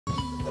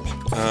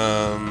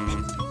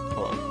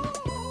Hold on.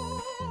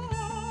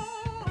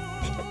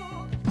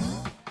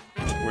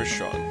 Where's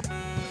Sean?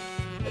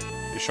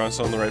 Is Sean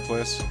still in the right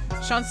place?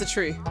 Sean's the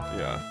tree.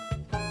 Yeah.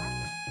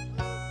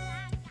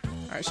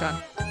 Alright, Sean.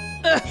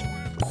 Ugh.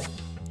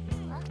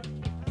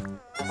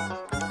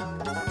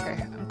 Okay,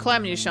 I'm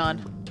climbing you,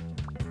 Sean.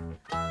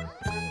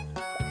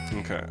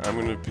 Okay, I'm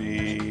gonna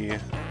be...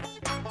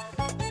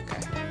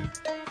 Okay.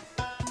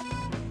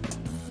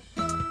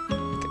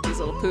 Get these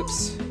little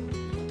poops.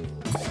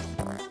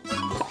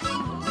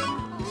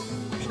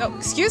 No,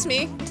 excuse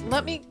me.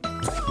 Let me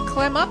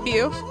climb up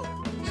you.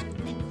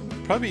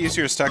 Probably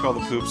easier to stack all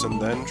the poops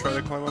and then try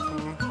to climb up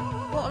them.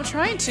 Well, I'm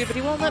trying to, but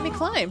he won't let me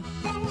climb.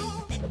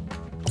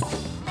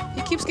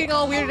 He keeps getting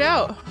all weirded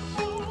out.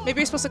 Maybe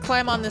you're supposed to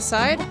climb on this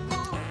side?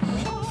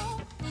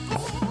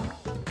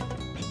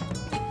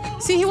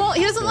 See, he won't.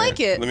 He doesn't like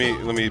it.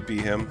 Let me be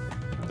him.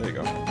 There you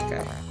go.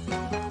 Okay.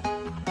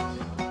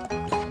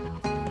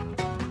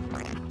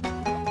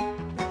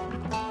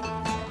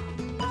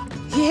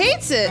 He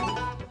hates it.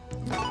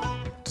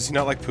 Does he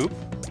not like poop?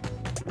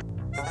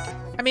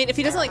 I mean, if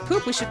he doesn't like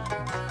poop, we should...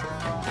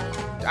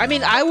 I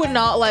mean, I would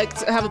not like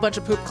to have a bunch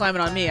of poop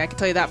climbing on me. I can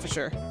tell you that for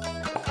sure.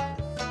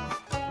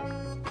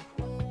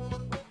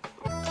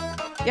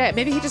 Yeah,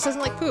 maybe he just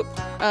doesn't like poop.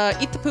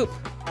 Eat the poop.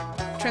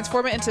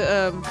 Transform it into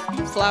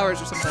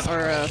flowers or something,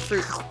 or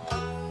fruit.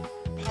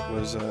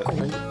 What is that?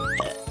 There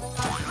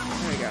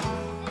we go.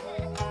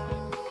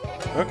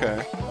 Okay.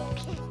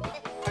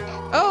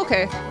 Oh,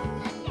 okay.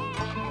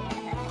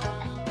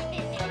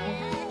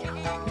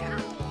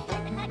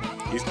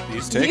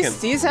 He's taking.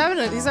 He's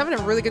having a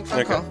really good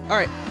phone call. All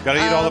right. Gotta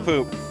eat all the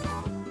poop.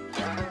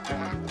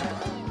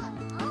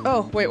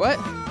 Oh, wait, what?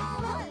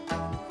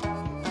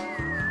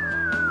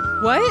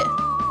 What?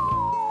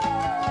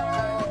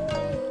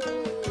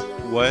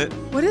 What?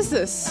 What is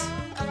this?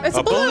 It's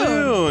A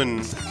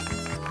balloon.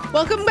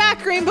 Welcome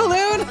back, green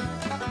balloon.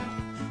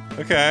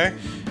 Okay.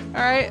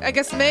 All right, I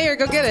guess Mayor,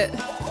 go get it.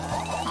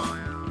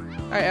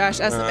 All right, Ash,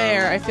 as the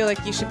mayor, I feel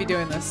like you should be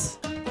doing this.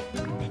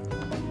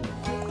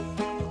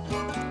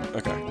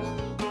 Okay.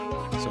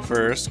 So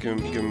first, give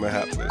him my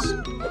hat, please.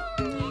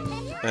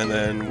 And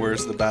then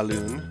where's the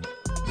balloon?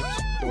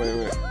 Oops.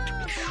 Wait.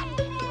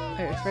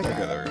 There, it's right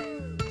Okay, there. there we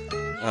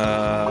go.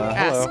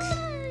 Hello. Ask.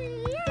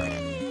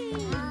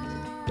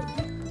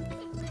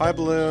 Hi,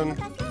 balloon.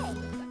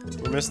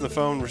 We're missing the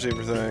phone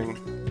receiver thing.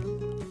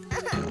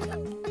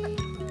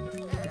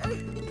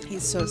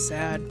 He's so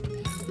sad.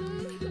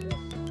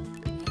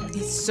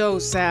 He's so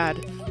sad.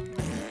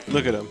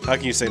 Look at him. How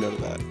can you say no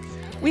to that?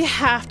 We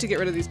have to get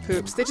rid of these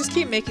poops. They just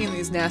keep making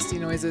these nasty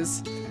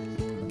noises.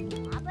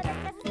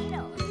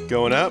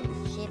 Going up?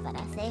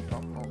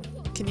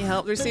 Can you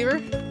help, receiver?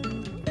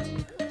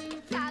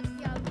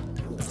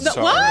 No,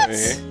 Sorry. what?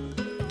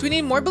 Do we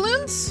need more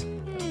balloons?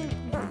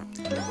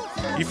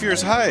 He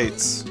fears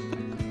heights.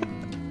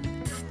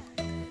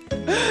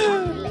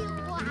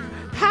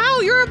 How?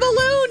 You're a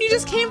balloon! You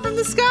just came from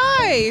the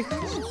sky!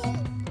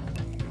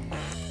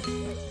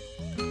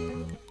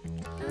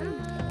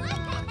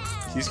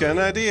 He's got an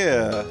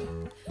idea.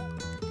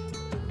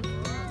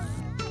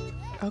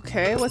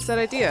 Okay, what's that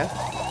idea?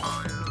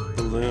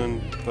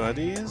 Balloon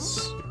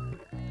buddies?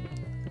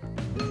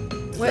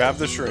 What? Grab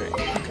the string.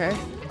 Okay.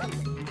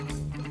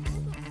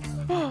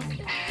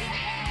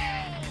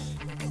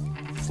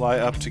 Fly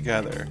up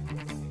together.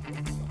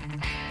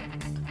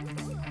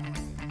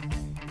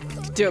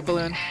 Could do it,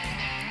 balloon.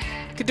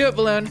 Could do it,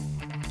 balloon.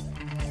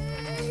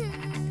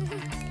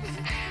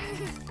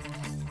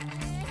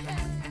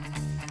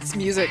 It's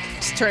music.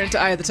 Just turn into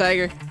Eye of the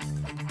Tiger.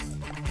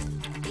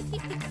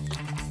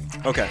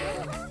 Okay.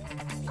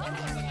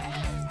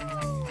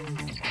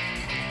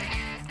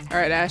 All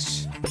right,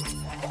 Ash.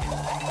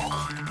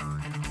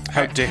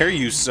 How dare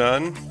you,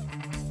 son?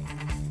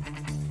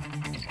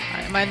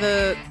 All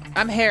right,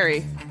 I'm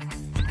Harry.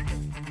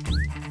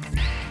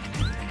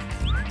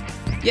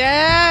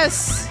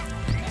 Yes!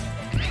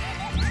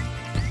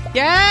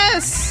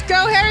 Yes!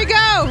 Go, Harry,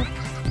 go!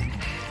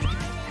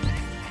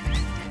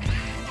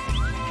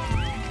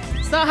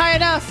 It's not high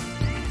enough.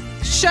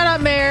 Shut up,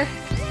 Mayor.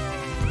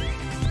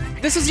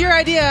 This was your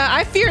idea.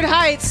 I feared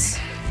heights.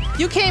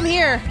 You came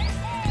here.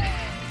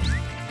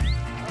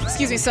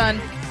 Excuse me, son.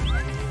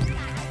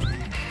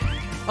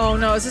 Oh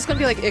no, is this gonna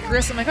be like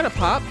Icarus? Am I gonna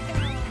pop?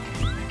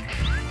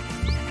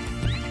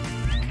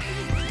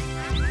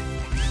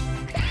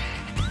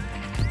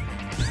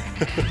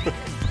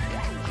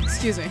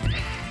 Excuse me.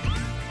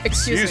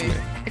 Excuse me.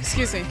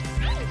 Excuse me.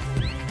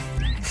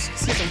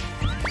 Excuse me.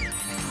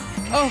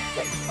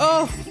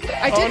 Oh,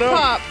 I did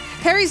pop.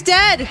 Harry's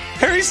dead.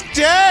 Harry's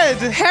dead.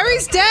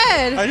 Harry's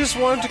dead. I just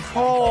wanted to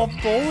call a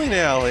bowling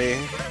alley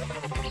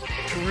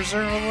to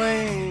reserve a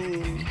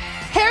lane.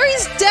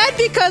 Harry's dead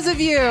because of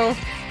you.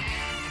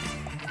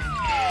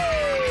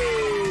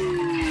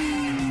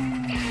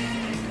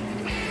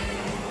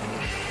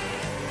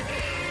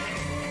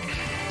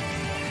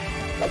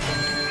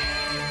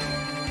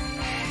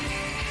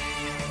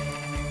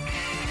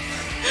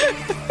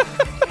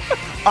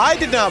 I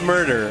did not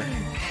murder.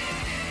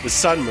 The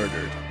son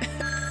murdered.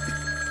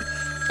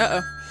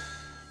 Uh-oh.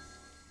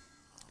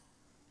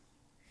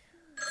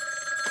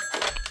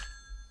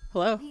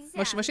 Hello?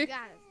 Moshi Moshi?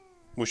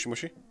 Moshi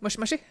Moshi? Moshi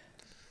Moshi?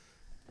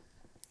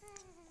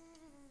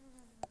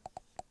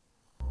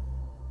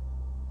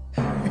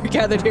 We're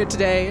gathered here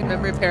today in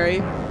memory of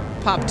Harry.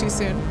 Pop too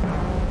soon.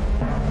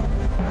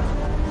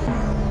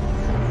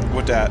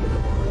 What dat?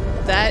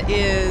 That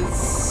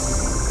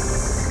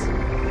is...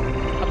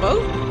 a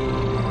boat?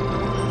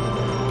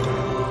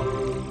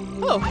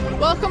 Oh,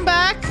 welcome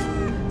back!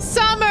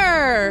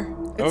 Summer!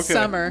 It's Okay.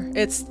 summer.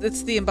 It's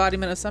the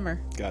embodiment of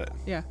summer. Got it.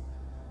 Yeah.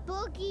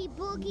 Boogie,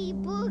 boogie,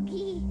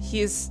 boogie.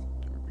 He is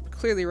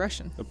clearly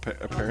Russian.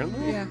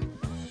 Apparently? Yeah.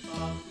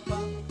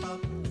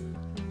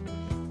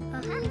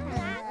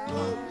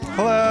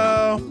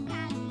 Hello!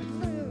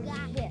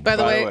 By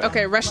the By way, the way.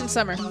 okay, Russian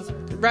summer.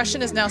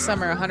 Russian is now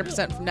summer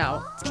 100% from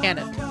now. It's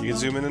canon. You can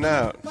zoom in and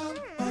out.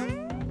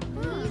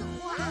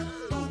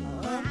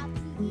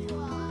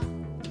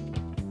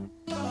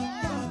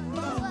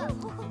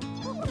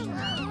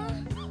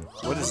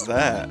 What is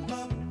that?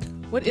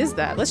 What is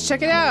that? Let's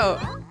check it out.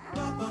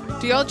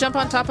 Do y'all jump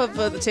on top of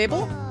the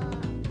table?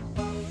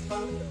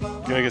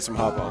 Gonna get some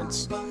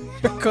hop-ons.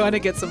 You're going to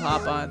get some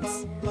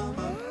hop-ons.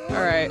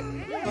 All right.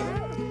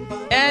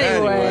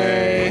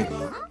 Anyway.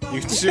 You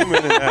can zoom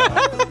in and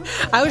out.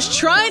 I was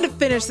trying to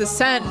finish the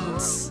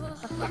sentence.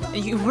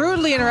 And you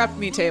rudely interrupt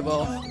me,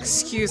 table.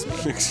 Excuse me.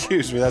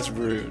 Excuse me, that's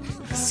rude.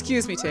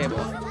 Excuse me, table.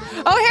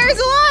 Oh, Harry's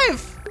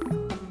alive!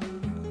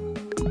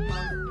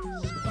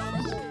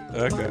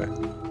 Okay.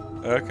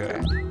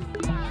 Okay.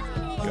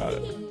 Got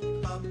it.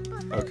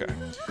 Okay.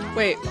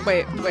 Wait.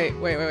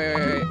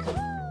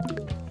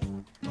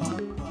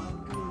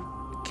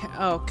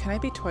 Can I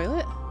be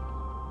toilet?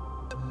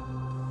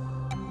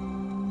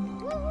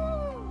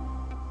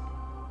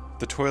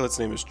 The toilet's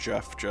name is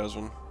Jeff,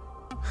 Jasmine.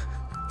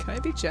 Can I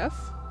be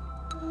Jeff?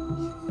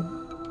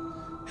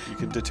 You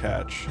can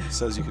detach. It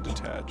says you can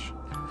detach.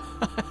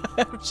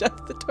 I'm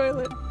Jeff the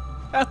toilet.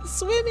 I'm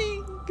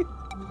swimming.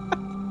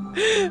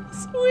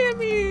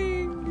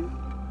 Swimming.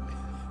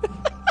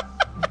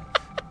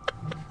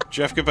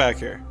 Jeff, get back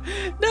here.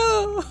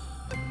 No.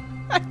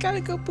 I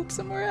gotta go poop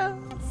somewhere else.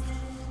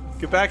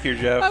 Get back here,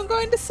 Jeff. I'm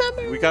going to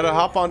summer. We gotta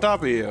hop on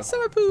top of you.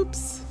 Summer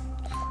poops.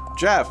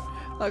 Jeff!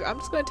 Look, I'm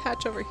just gonna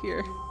attach over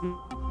here.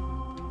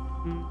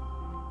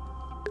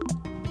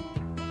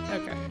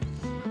 Okay.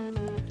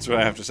 That's what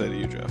I have to say to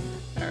you, Jeff.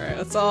 Alright,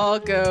 let's all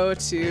go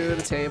to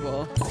the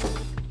table.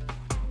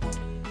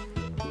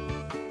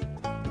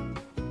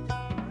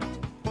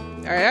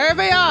 Alright,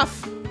 everybody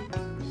off!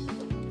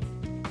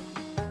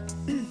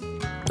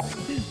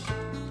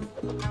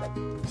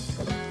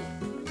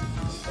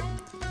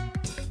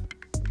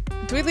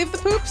 Do we leave the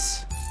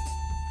poops?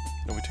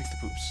 No, we take the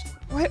poops.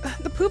 What?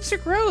 The poops are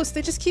gross.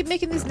 They just keep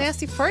making these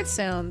nasty fart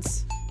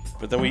sounds.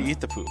 But then we eat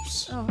the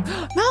poops. Oh,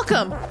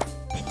 Malcolm!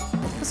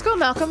 Let's go,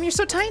 Malcolm. You're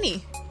so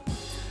tiny.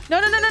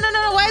 No.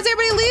 Why is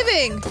everybody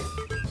leaving?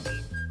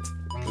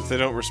 If they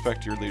don't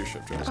respect your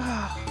leadership, Jasmine.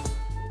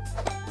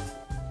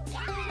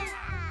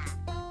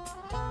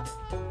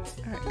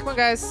 Alright, come on,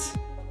 guys.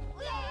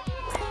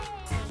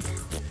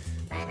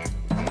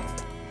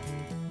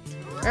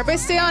 Everybody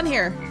stay on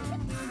here.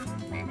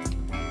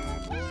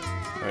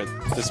 Alright,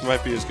 this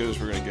might be as good as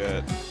we're gonna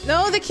get.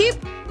 No, they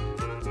keep...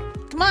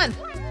 Come on.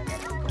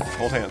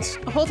 Hold hands.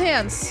 Hold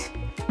hands.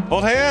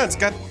 Hold hands!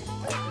 God!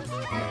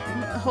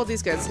 Hold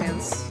these guys'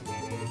 hands.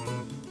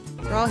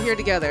 We're all here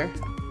together.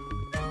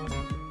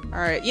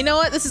 Alright, you know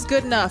what? This is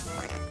good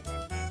enough.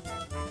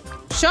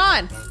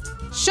 Sean!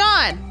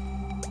 Sean!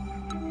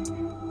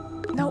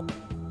 No.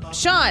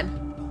 Sean!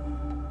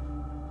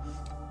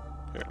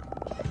 Here.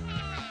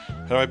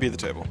 How do I beat the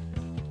table?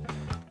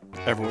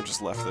 Everyone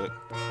just left it.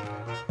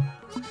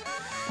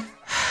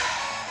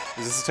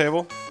 Is this the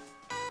table?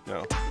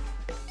 No.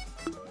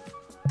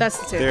 That's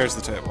the table. There's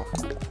the table.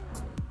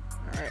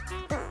 Alright.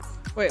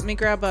 Wait, let me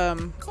grab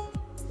the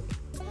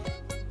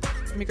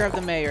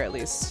mayor at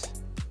least.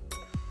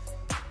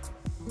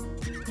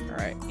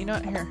 Alright, you know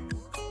what? Here.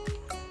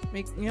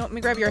 Let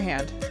me grab your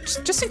hand.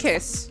 Just in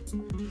case.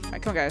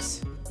 Alright, come on,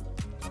 guys.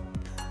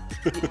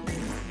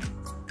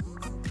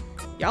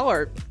 Y'all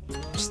are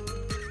just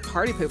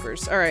party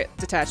poopers. Alright,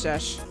 detach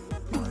dash.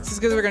 This is as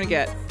good as we're gonna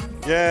get.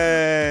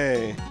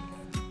 Yay!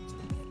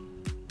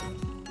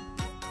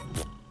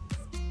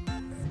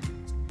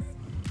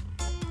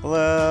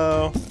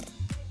 Hello.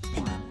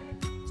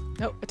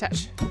 Nope,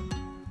 attach.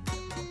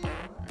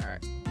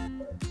 Alright.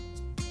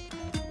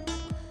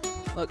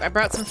 Look, I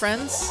brought some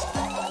friends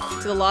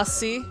to the Lost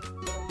Sea.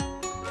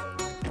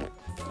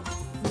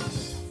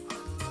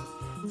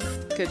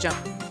 Good jump.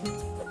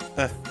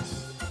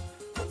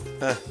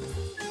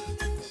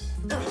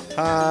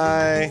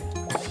 Hi.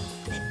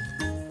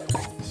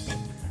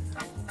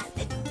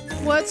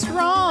 What's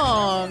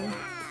wrong?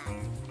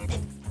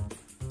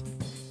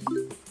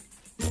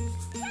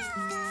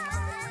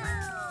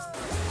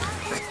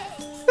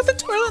 The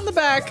toilet in the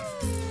back.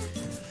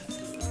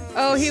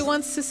 Oh, he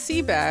wants to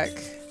see back.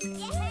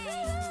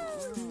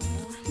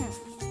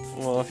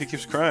 Well, if he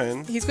keeps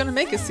crying. He's gonna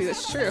make us see,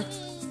 that's true.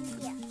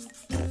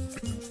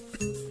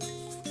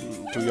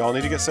 Do we all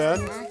need to get sad?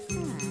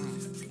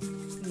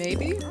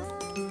 Maybe?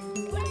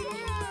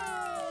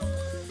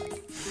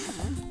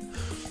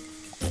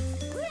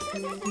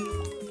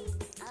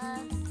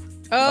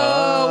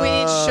 Oh, we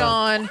need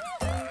Sean.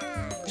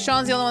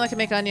 Sean's the only one that can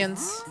make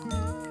onions.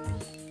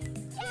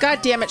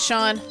 God damn it,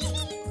 Sean.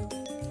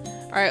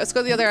 Alright, let's go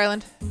to the other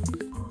island.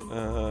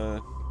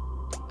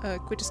 Can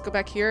we just go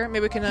back here?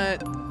 Maybe we can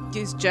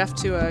use Jeff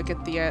to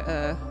get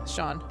the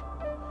Sean.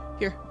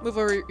 Here, move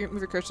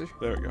your cursor.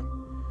 There we go.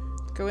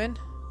 Go in.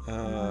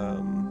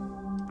 Let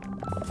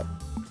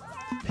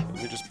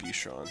me just be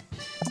Sean.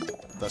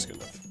 That's good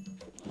enough.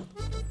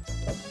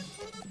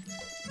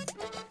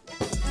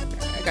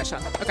 I got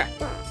Sean. Okay.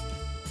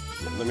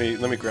 Let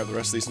me grab the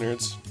rest of these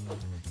nerds.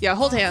 Yeah,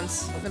 hold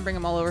hands, then bring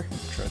them all over.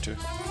 Try to.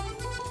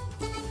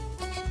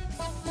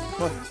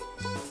 Come on.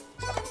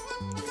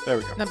 There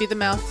we go. Now be the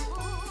mouth.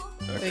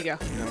 Okay. There you go.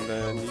 And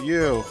then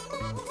you.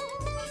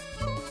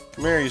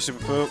 Come here, you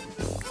stupid poop.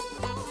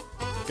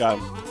 Got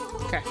him.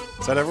 Okay.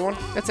 Is that everyone?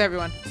 That's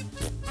everyone.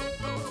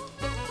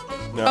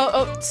 No.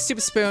 Oh,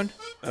 stupid spoon.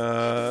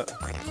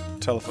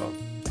 Telephone.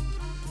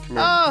 Come here.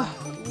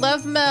 Oh,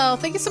 Love Mel.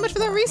 Thank you so much for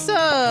that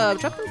resub.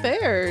 Dropping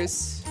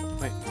bears.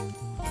 Wait.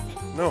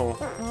 No.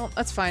 Well,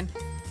 that's fine.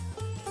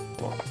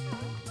 Well,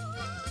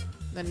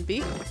 Then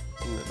B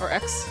or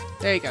X.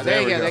 There you go.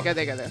 There you go.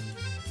 There you go.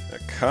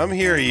 come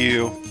here,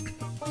 you.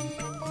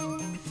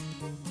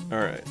 All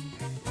right.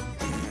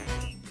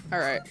 All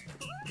right.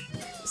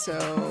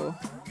 So,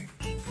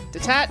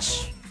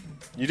 detach.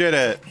 You did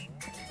it.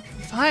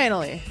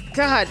 Finally.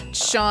 God,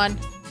 Sean.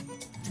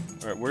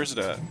 All right. Where's it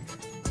at?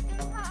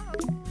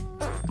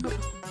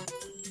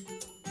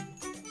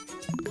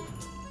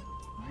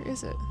 Where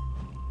is it?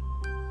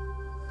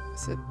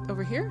 Is it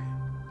over here?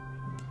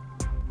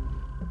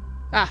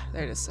 Ah,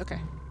 there it is.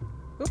 Okay.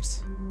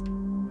 Oops.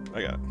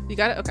 I got it. You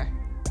got it? Okay.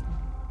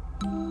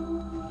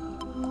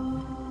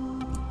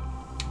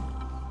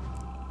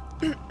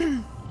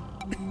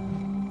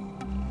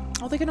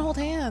 Oh, they can hold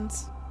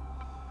hands.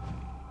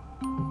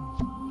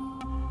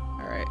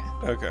 Alright.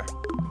 Okay.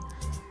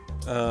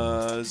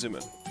 Zoom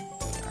in.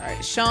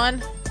 Alright,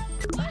 Sean.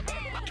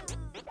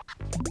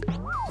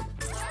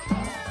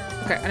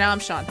 Okay, now I'm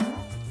Sean.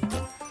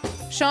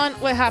 Sean,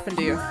 what happened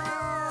to you?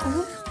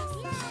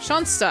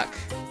 Sean's stuck.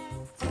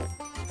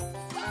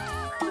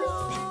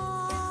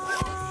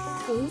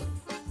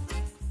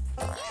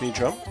 Can you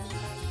jump?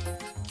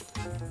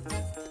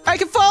 I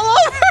can fall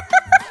over!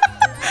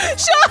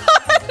 Sean!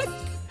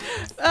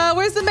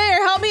 Where's the mayor?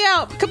 Help me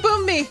out.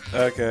 Kaboom me.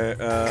 Okay.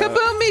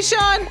 Kaboom me,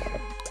 Sean.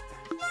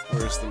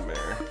 Where's the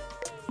mayor?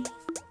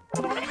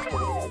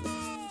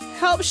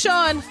 Help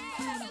Sean.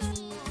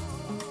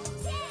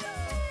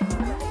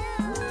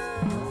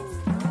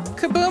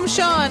 Kaboom,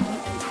 Sean.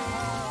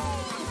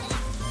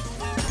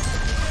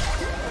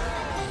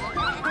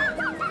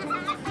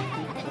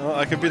 Well,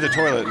 I could be the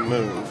toilet and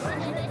move.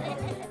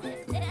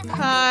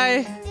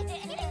 Hi.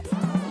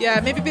 Yeah,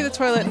 maybe be the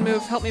toilet and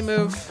move. Help me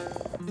move.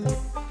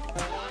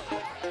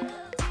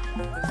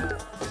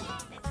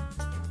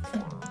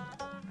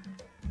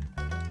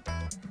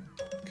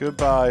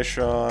 Goodbye,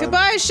 Sean.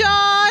 Goodbye,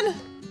 Sean.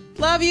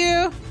 Love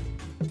you.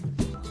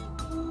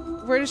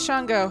 Where does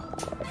Sean go?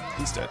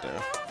 He's dead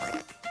now.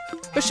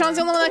 But Sean's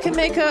the only one that can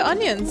make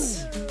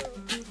onions.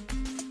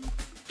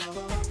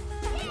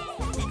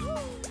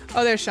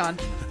 Oh, there's Sean.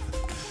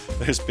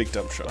 There's big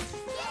dumb Sean.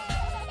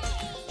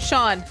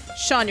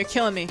 Sean, you're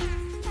killing me.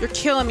 You're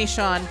killing me,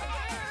 Sean.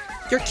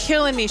 You're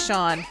killing me,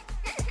 Sean.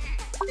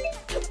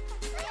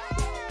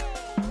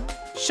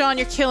 Sean,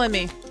 you're killing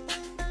me.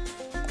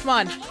 Come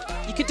on.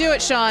 You can do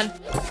it, Sean.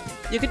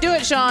 You can do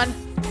it, Sean.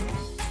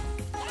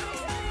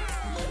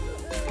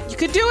 You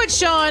can do it,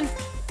 Sean.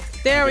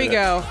 There we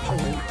go.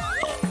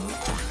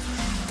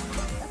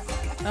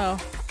 Oh.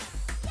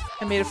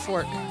 I made a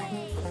fork.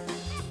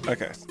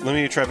 Okay, let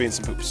me try being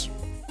some poops.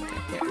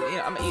 Here, you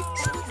know, I'm gonna eat.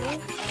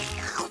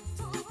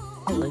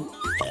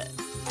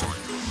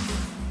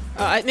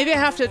 Maybe I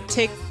have to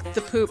take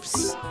the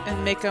poops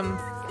and make them.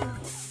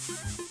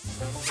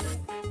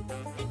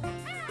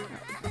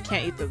 I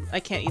can't eat them. I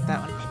can't eat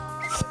that one.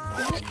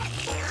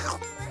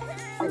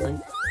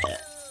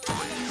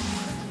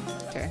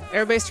 Okay,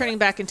 everybody's turning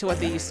back into what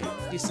they used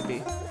to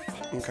be.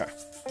 Okay.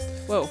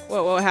 Whoa,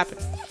 what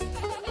happened?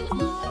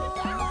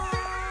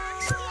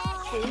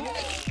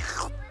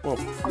 Whoa.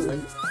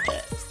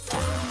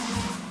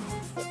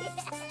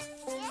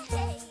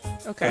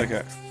 Okay.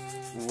 Okay.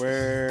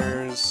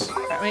 Where's...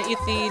 I'm gonna eat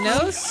the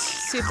nose.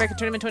 See if I can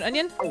turn him into an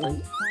onion.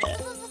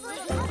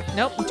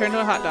 Nope, he turned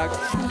into a hot dog.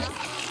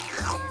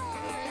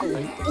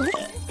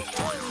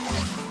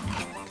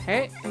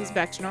 Okay, he's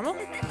back to normal.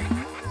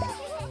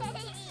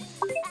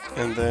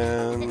 And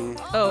then...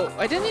 Oh,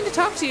 I didn't need to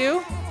talk to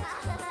you.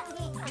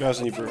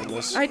 Jocelyn, you've ruined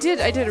this. I did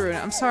ruin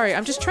it. I'm sorry.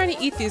 I'm just trying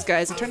to eat these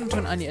guys and turn them into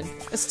an onion.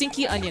 A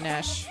stinky onion,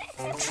 Ash.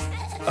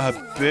 A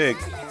big,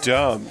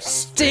 dumb,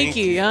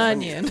 Stinky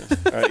onion.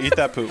 Alright, eat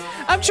that poop.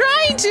 I'm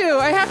trying to!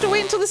 I have to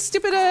wait until this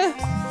stupid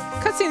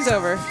cutscene's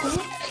over.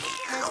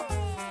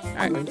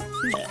 Alright.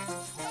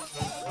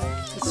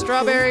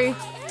 Strawberry.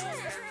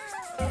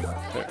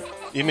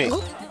 Eat me.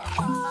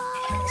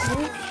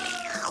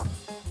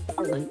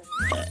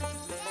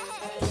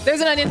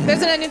 There's an onion.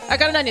 There's an onion. I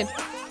got an onion.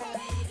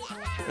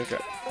 Okay.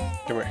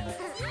 Come here.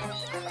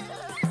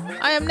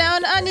 I am now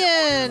an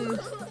onion.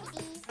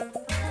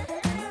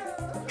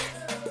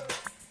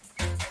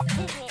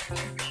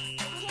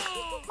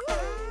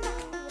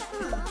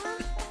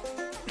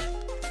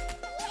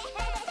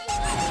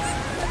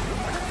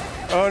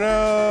 Oh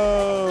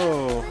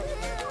no!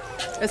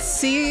 A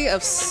sea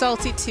of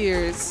salty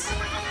tears.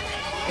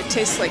 It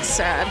tastes like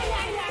sad.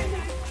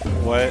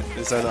 What?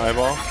 Is that an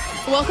eyeball?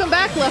 Welcome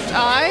back, Left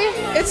Eye.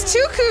 It's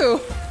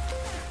Tuku.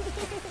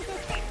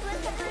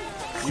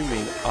 You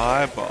mean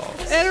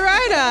eyeballs. And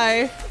Right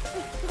Eye.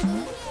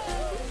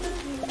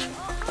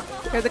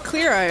 They're the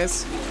clear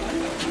eyes.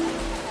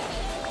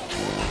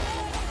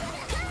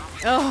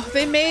 Oh,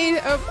 they made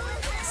a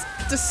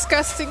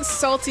disgusting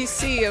salty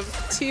sea of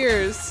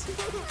tears.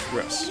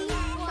 Gross.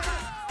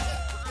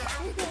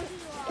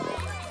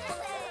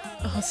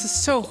 Oh, this is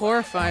so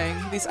horrifying.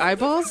 These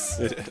eyeballs?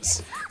 It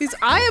is. These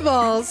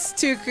eyeballs,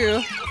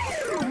 Tuku.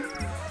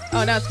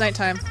 Oh, now it's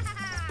nighttime.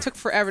 Took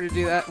forever to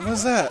do that. What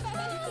is that?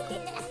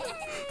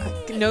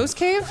 Nose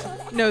cave?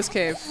 Nose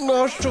cave.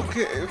 Nostril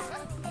cave.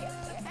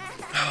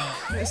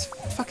 There's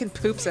fucking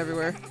poops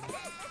everywhere.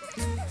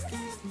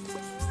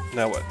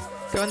 Now what?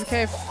 Go in the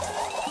cave.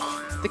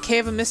 The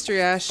cave of mystery,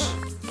 Ash. I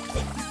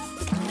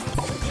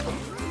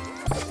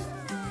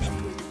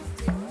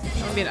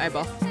want to be an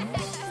eyeball.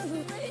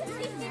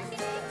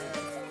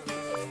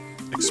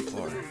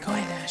 Explore. Go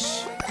in,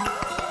 Ash.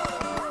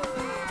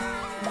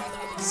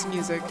 This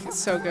music is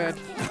so good.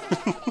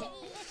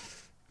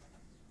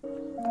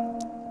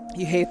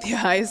 You hate the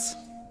eyes?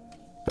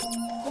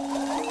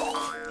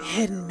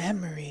 Hidden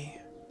memory.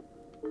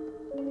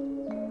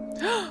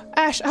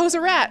 Ash, I was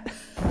a rat.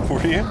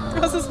 Were you? I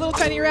was this little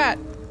tiny rat.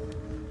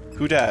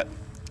 Who dat?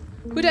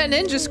 Who that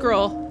ninja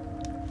scroll?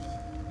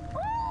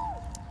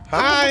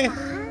 Hi!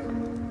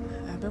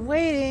 I've been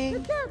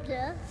waiting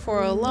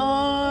for a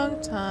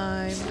long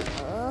time.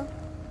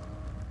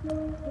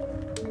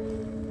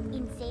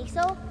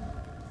 Inceso?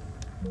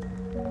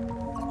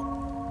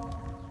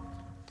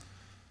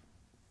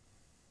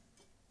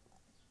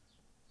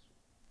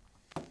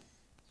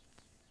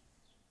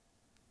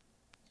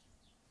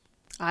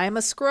 I am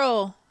a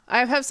scroll.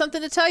 I have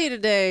something to tell you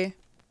today.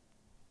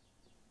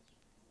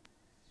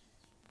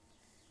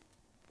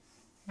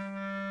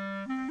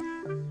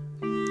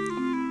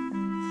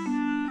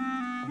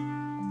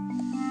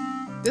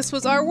 This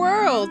was our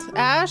world,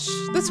 Ash.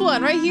 This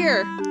one right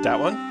here. That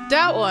one?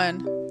 That one.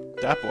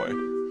 That boy.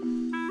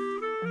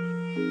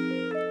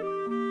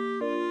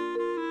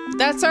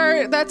 That's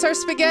our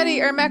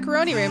spaghetti or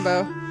macaroni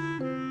rainbow.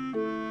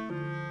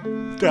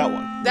 That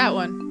one. That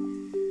one.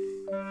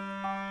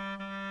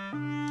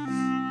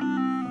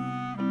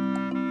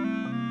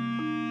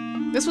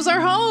 This was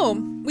our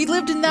home. We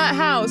lived in that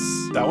house.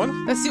 That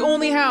one? That's the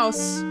only house.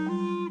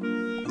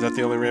 Is that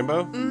the only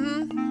rainbow?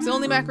 Mm-hmm. It's the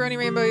only macaroni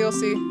rainbow you'll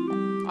see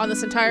on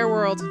this entire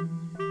world. And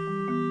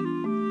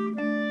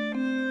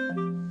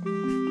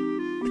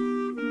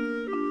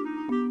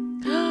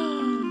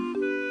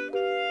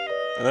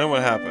then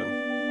what happened?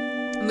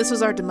 And this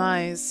was our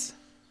demise.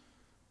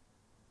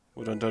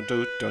 Well, don't do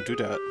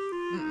that.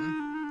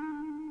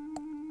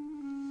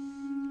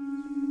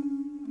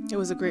 It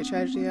was a great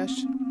tragedy,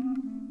 Ash.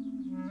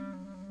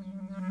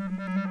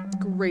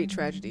 Great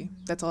tragedy.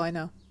 That's all I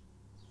know.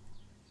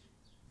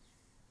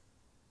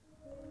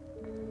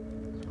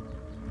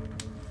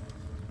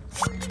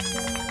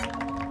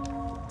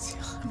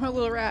 I'm a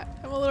little rat.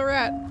 I'm a little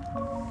rat.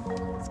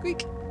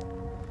 Squeak.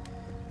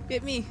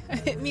 Hit me.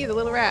 Hit me, the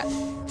little rat.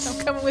 I'm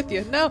coming with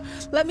you. No,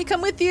 let me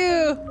come with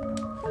you.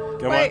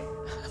 Come Wait,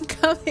 on. I'm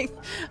coming.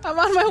 I'm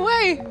on my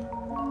way.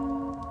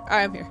 Alright,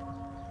 I'm here.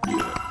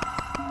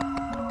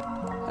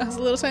 I was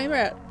a little tiny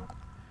rat.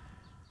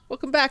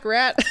 Welcome back,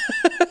 rat.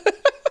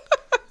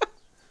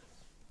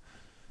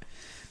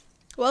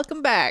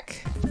 Welcome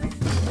back.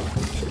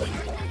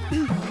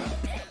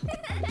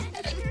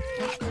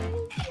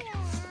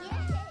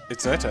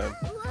 It's nighttime.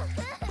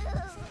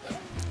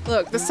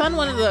 Look, the son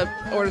wanted to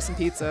order some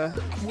pizza.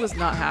 He was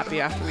not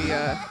happy after we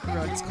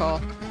ruined his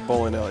call.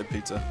 Bowling alley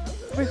pizza.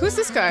 Wait, who's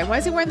this guy? Why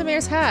is he wearing the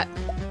mayor's hat?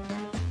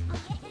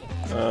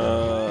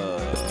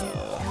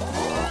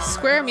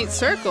 Square meets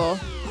circle.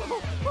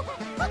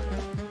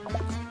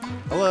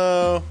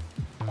 Hello.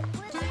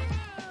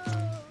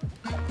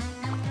 Do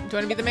you want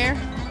to be the mayor?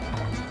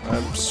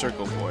 I'm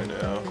circle boy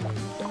now.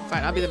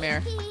 Fine, I'll be the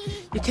mayor.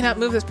 You cannot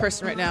move this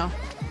person right now.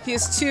 He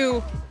is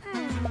too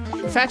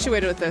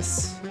infatuated with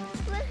this.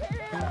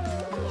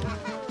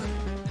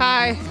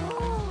 Hi.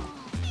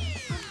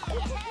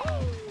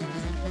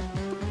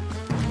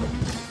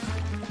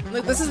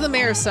 Look, this is the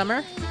mayor of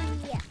summer.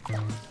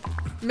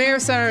 Mayor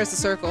of summer is the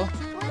circle.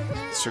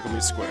 Circle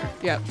meets square.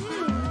 Yep.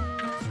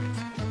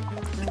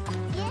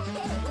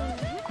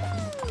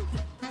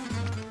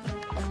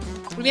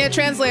 We need a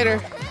translator.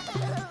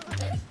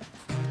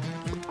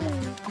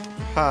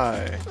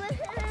 Hi.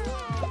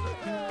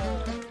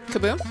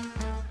 Kaboom.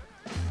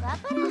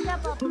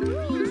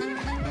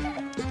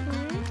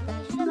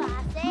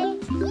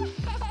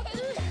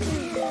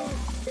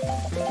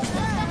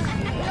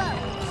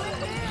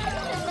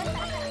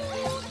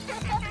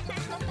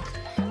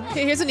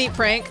 Hey, here's a neat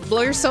prank.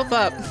 Blow yourself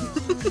up.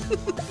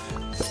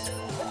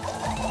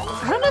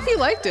 I don't know if you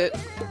liked it.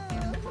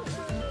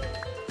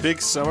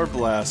 Big summer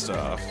blast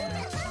off.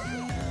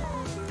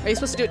 Are you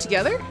supposed to do it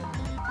together?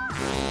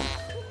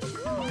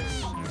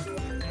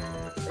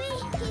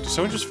 Did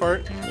someone just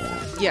fart?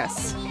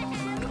 Yes.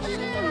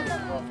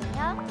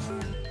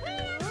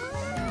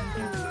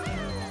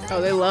 Oh,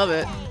 they love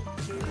it.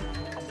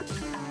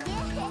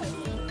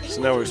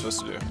 So now what are we supposed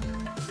to do?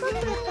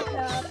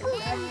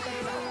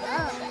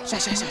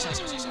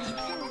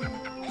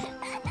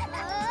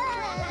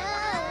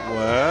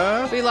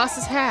 What? But he lost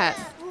his hat.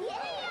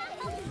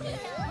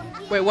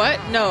 Wait, what?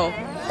 No.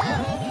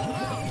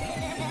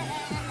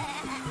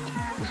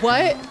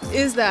 What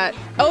is that?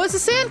 Oh, it's a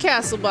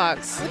sandcastle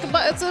box.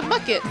 It's a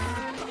bucket.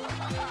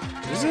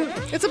 Is it?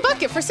 It's a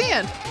bucket for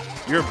sand.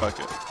 Your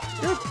bucket.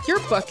 Your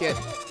bucket.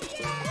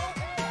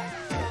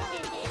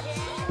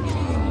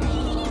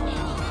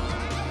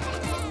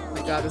 Oh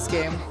my god, this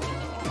game.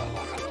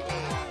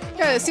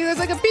 Yeah, see, there's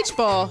like a beach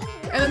ball,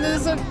 and then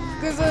there's a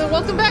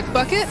welcome back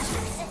bucket,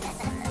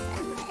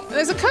 and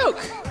there's a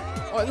Coke,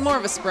 or more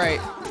of a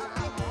Sprite,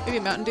 maybe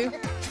a Mountain Dew.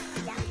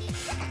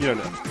 You don't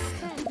know.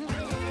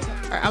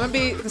 All right, I'm gonna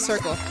be the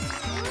circle.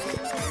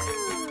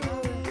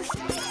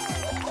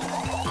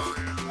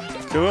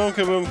 Kaboom,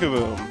 kaboom,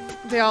 kaboom.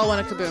 They all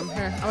want a kaboom.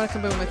 Here, I'm gonna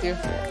kaboom with you.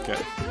 Okay.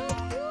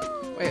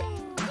 Wait,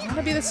 I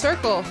wanna be the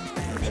circle.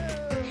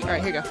 All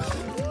right, here you go.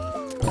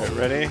 All right,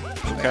 ready?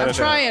 I'm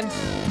trying.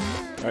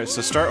 All right,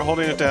 so start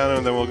holding it down,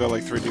 and then we'll go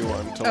like 3, 2,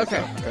 1. Until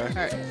Okay. Okay. All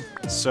right.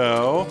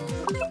 So,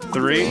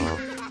 3,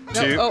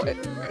 2. No,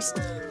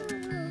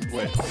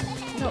 Wait.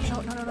 no.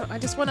 I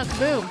just want a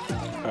kaboom.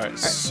 All right.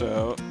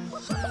 So,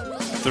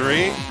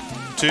 3,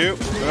 2.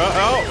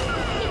 Oh!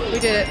 We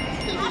did it.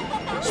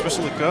 You're supposed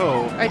to let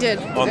go. I did.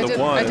 On I the did,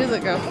 one. I did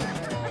let go.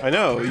 I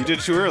know. You did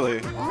it too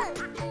early.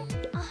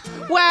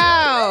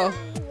 Wow.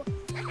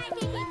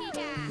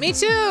 Me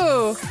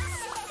too.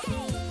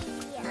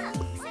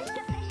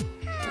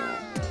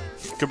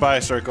 Goodbye,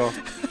 circle.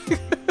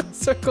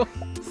 Circle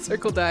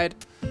died.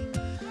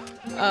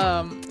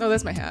 Oh,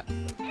 that's my hat.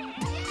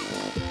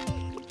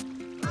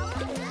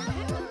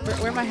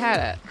 Where my hat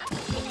at?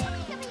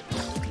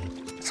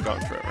 It's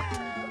gone forever.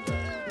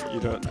 You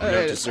don't. Oh, You there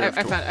don't it is. deserve.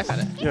 I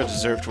found it. You don't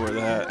deserve to wear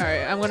the hat. All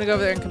right, I'm gonna go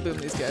over there and kaboom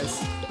these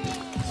guys.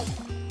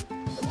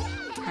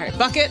 All right,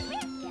 bucket.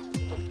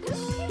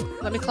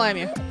 Let me climb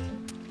you.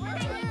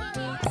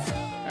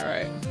 All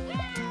right.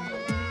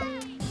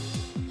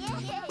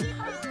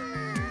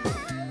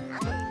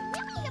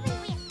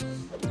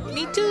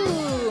 Me too.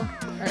 All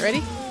right,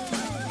 ready?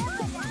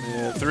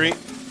 Yeah, 3,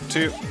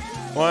 2,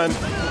 1. No.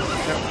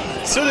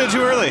 Still did it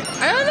too early.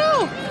 I don't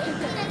know.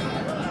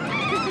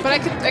 But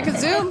I could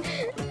zoom.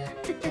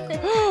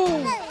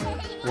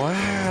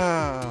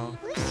 Wow.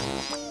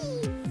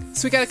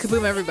 So we gotta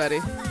kaboom everybody.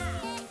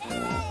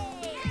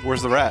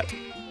 Where's the rat?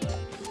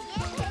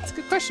 That's a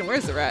good question.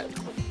 Where's the rat?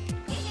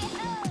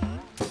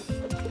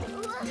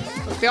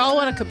 Look, they all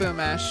want a kaboom,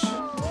 Ash.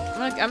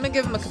 I'm gonna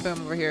give him a kaboom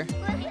over here.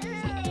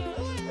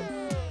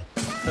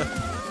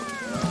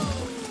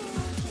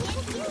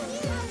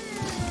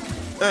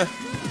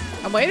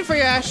 I'm waiting for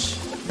you, Ash.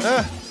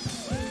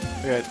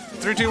 Okay,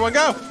 3, 2, 1,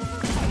 go!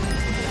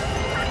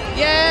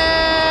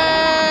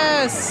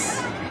 Yes!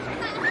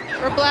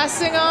 We're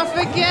blasting off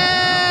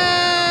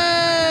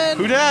again!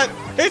 Who dat?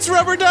 It's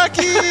Rubber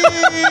Ducky!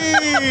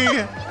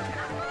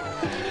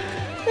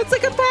 It's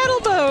like a paddle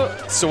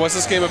boat. So what's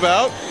this game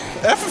about?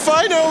 F if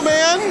I know,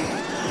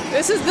 man!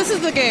 This is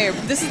the game.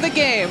 This is the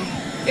game.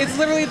 It's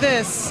literally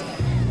this.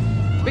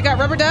 We got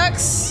rubber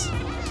ducks.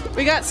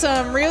 We got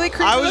some really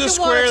creepy I was a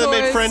square that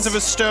made toys. friends of a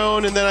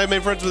stone, and then I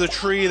made friends with a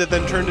tree that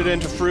then turned it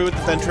into fruit,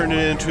 that then turned it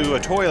into a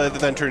toilet,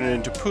 that then turned it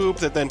into poop,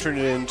 that then turned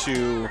it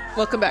into...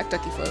 Welcome back,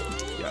 Ducky Float.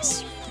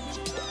 Yes.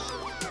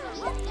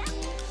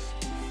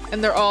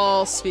 And they're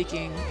all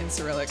speaking in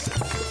Cyrillic.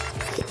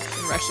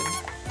 In Russian.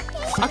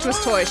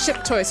 Octopus toy,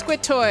 ship toy,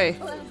 squid toy.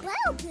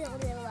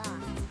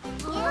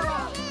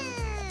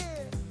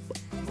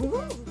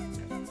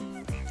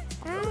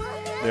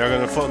 They are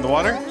going to float in the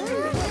water?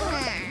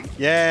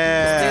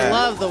 Yeah! They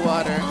love the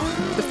water.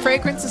 The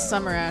fragrance of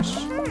summer, Ash.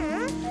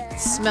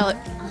 Smell it.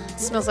 It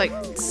smells like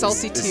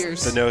salty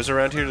tears. Is the nose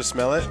around here to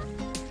smell it?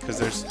 Because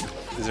is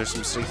there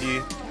some stinky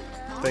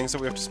things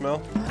that we have to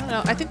smell? I don't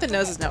know. I think the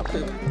nose is now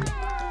poop.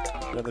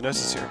 No, the nose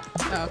is here.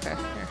 Oh, okay.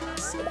 Here,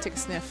 let's take a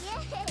sniff.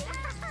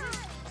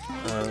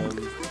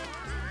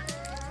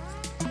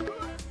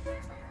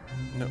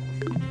 No.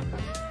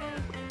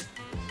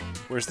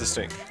 Where's the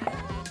stink?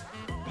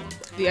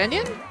 The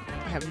onion?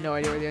 I have no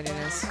idea where the onion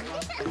is.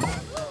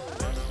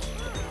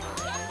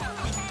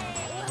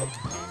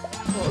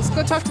 Well, let's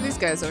go talk to these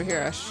guys over here,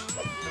 Ash.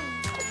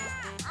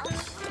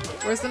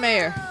 Where's the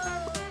mayor?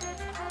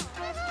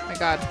 Oh my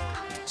god.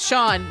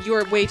 Sean, you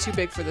are way too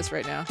big for this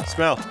right now.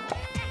 Smell.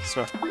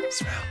 Smell.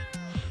 Smell.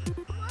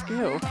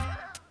 Ew.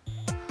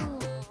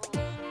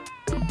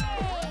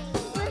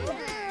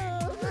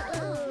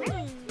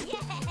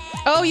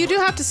 Oh, you do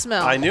have to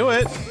smell. I knew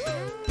it.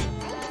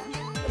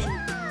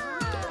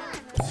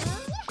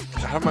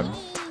 How am I?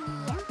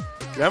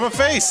 Get out of my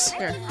face!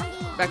 Here,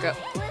 back up.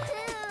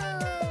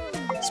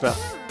 Smell.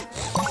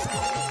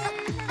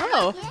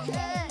 Oh.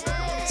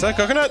 Is that a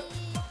coconut?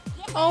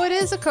 Oh, it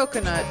is a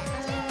coconut.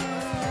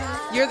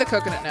 You're the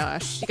coconut now,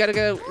 Ash. You gotta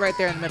go right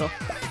there in the middle.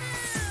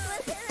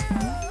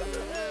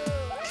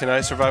 Can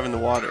I survive in the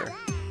water?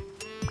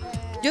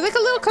 You're like a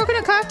little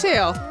coconut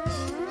cocktail.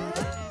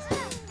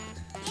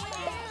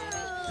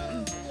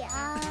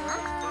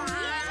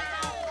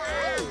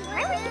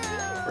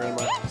 Where am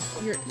I?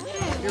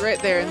 You're right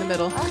there in the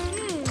middle.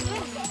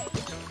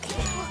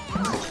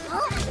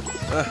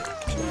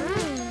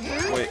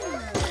 Wait.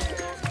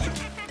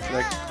 Can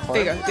I climb?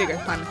 There you go,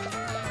 climb.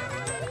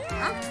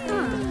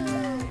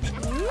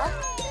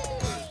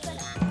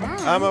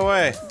 I'm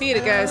away. Beat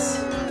it, guys.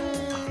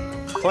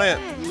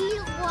 Plant.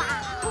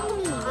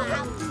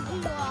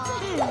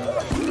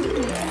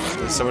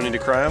 Does someone need to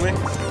cry on me?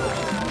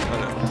 Oh,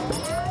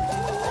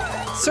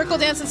 no. Circle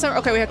dance and summer.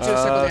 Okay, we have to do a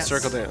circle dance.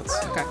 Circle dance.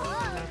 Okay.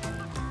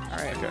 All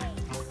right. Okay.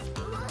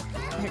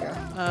 Here you go.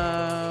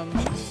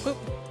 Boop.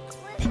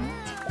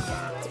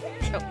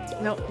 Oh,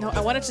 no.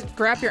 I wanted to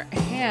grab your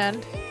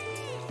hand.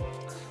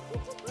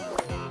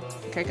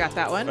 Okay, got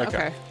that one.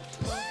 Okay.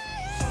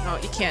 Oh,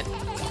 you can't.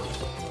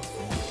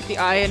 Get the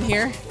eye in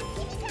here.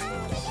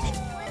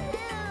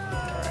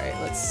 All right,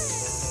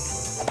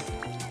 let's.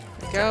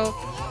 There we go.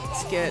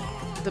 Let's get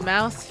the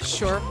mouth.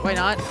 Sure, why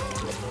not?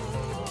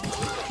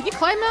 Can you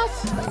climb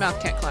mouth?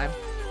 Mouth can't climb.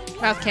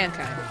 Mouth can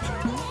climb.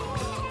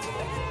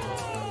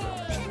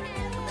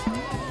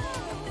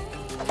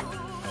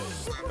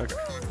 Okay.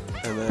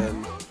 And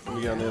then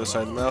we get on the other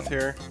side of the mouth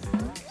here.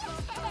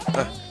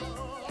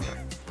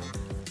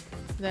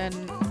 Then.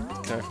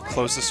 Can I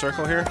close the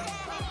circle here?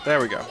 There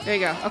we go. There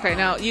you go. Okay,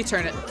 now you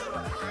turn it.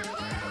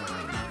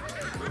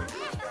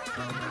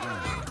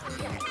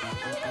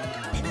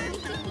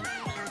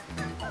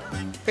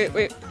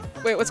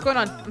 Wait, what's going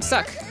on? I'm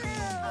stuck.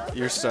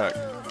 You're stuck.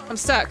 I'm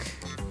stuck.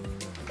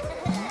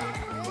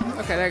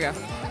 Okay, there you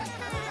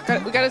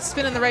go. We gotta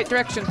spin in the right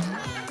direction.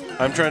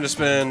 I'm trying to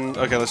spin.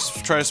 Okay, let's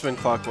try to spin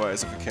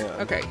clockwise if we can.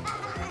 Okay.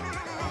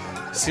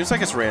 Seems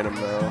like it's random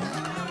though.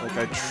 Like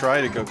I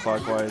try to go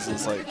clockwise, and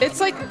it's like. It's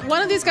like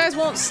one of these guys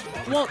won't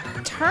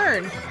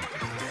turn.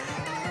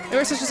 Maybe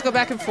we're supposed to just go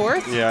back and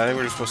forth? Yeah, I think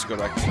we're just supposed to go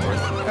back and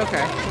forth.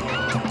 Okay.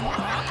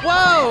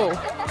 Whoa!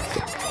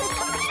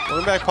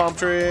 Welcome back, palm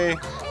tree.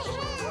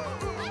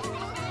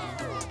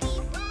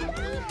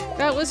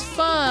 That was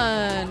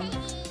fun.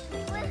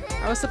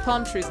 What was the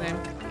palm tree's name?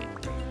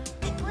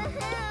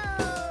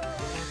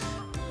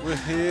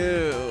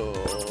 Woohoo!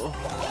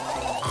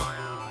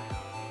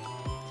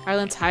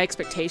 Island's high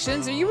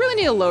expectations? You really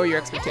need to lower your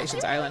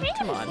expectations, Island.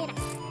 Come on.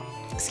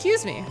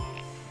 Excuse me.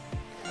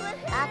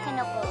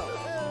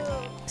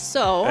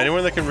 So.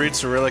 Anyone that can read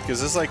Cyrillic, is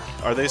this like,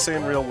 are they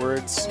saying real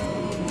words?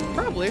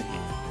 Probably.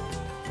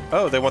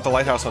 Oh, they want the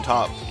lighthouse on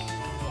top.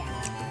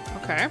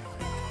 Okay.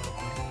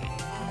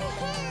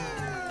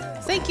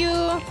 Thank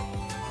you.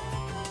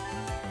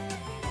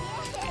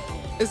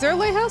 Is there a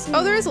lighthouse?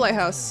 Oh, there is a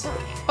lighthouse.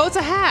 Oh, it's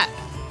a hat.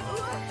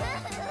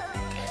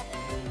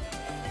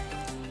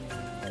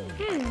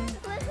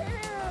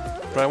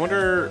 But I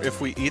wonder if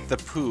we eat the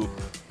poop,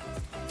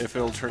 if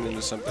it'll turn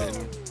into something.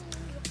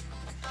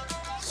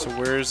 So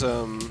where's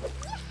Sean?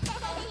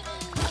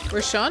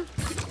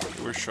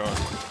 Where's Sean?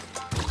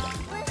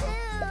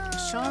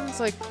 Sean's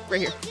like right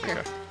here.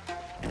 Here.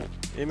 Okay.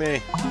 Eat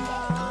me.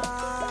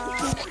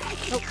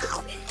 Nope.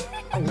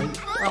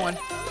 Wrong one.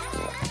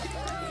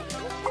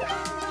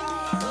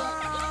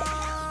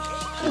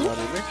 Not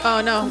eat me?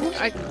 Oh no,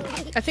 I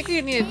think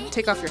you need to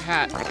take off your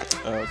hat.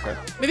 Oh, okay.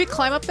 Maybe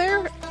climb up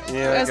there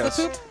Yeah, as I the guess.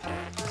 poop.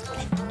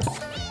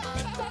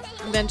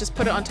 And then just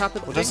put it on top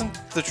of the Well, thing.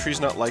 doesn't the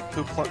trees not like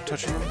poop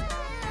touching them?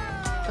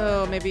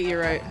 Oh, maybe you're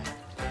right.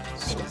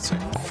 So let's see.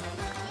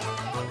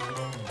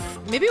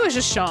 Maybe it was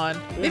just Sean.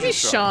 Maybe just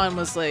Sean. Sean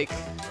was like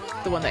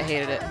the one that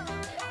hated it.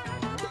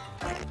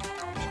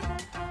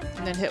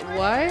 And then hit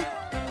Y.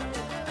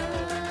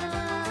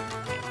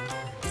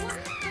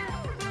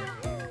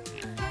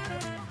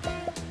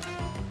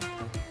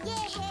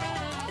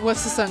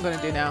 What's the sun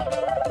gonna do now?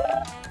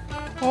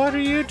 What are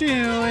you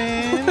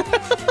doing?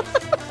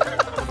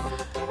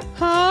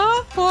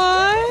 Huh?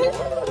 What?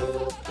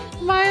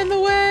 Am I in the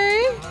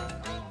way?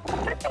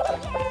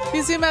 If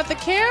you zoom out the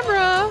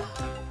camera,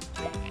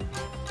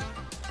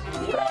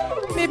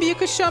 maybe you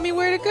could show me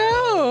where to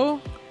go.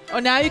 Oh,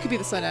 now you could be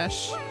the sun,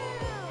 Ash.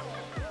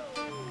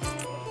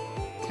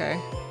 Okay.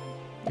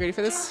 You ready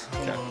for this?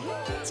 Okay,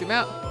 Zoom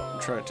out. I'm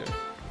trying to.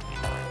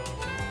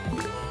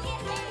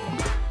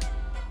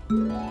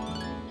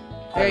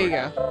 There you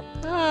go.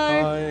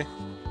 Hi.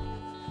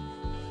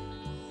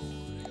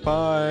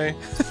 Bye. Bye.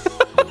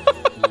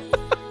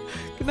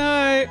 Good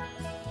night.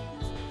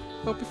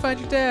 Hope you find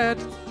your dad.